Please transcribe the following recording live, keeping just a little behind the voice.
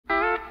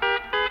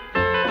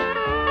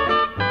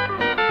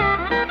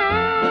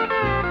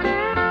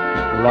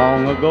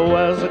Long ago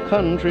as a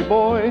country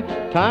boy,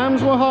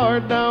 times were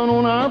hard down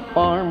on our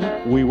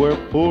farm. We were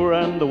poor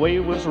and the way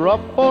was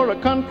rough for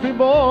a country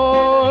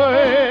boy.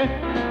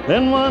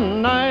 Then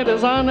one night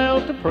as I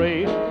knelt to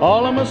pray,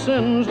 all of my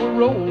sins were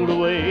rolled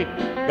away.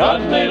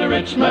 God made a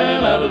rich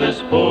man out of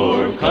this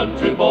poor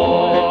country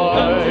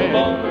boy.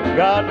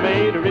 God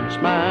made a rich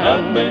man.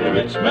 God made a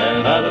rich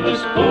man out of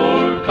this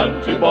poor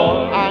country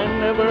boy. I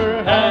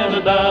never Had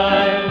a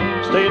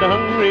dime, stayed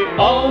hungry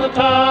all the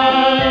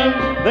time.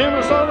 Then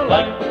I saw the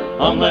light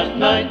On that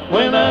night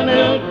when I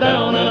knelt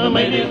down and I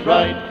made it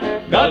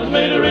right. God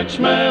made a rich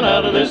man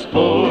out of this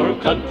poor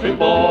country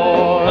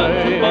boy.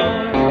 Country boy.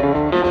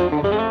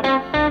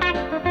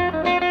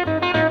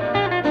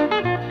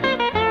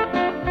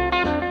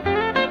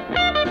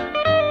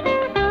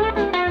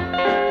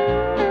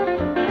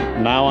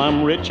 Now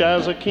I'm rich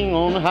as a king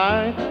on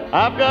high.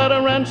 I've got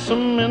a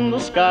ransom in the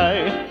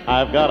sky.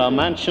 I've got a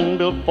mansion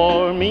built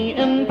for me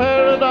in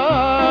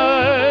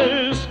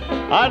paradise.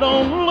 I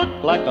don't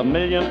look like a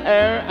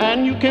millionaire,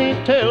 and you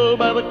can't tell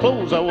by the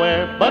clothes I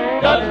wear, but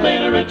God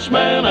made a rich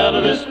man out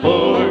of this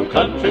poor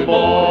country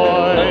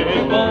boy.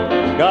 Country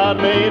boy. God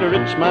made a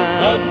rich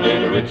man. God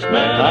made a rich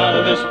man out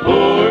of this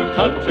poor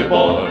country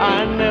boy.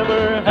 I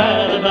never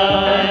Had a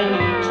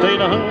dime, stayed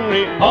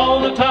hungry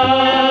all the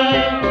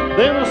time.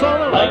 Then I saw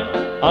the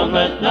light On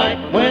that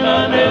night when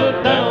I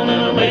knelt down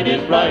and I made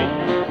it right.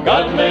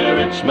 God made a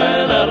rich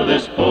man out of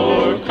this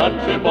poor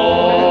country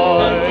boy.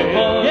 Country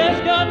boy. Yes,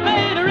 God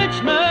made a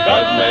rich man.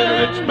 God made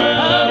a rich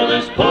man out of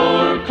this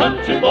poor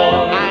country boy.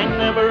 I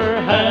never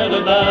Had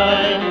a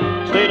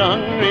dime, stayed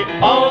hungry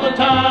all the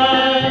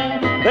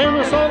time. Then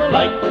I saw the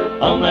light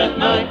On that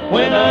night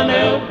when I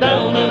knelt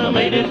down and I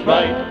made it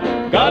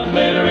right. God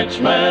made a rich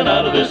man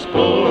out of this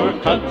poor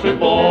country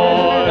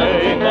boy.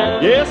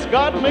 Yes,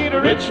 God made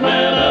a Rich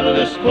man out of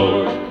this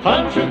poor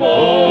country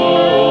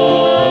boy.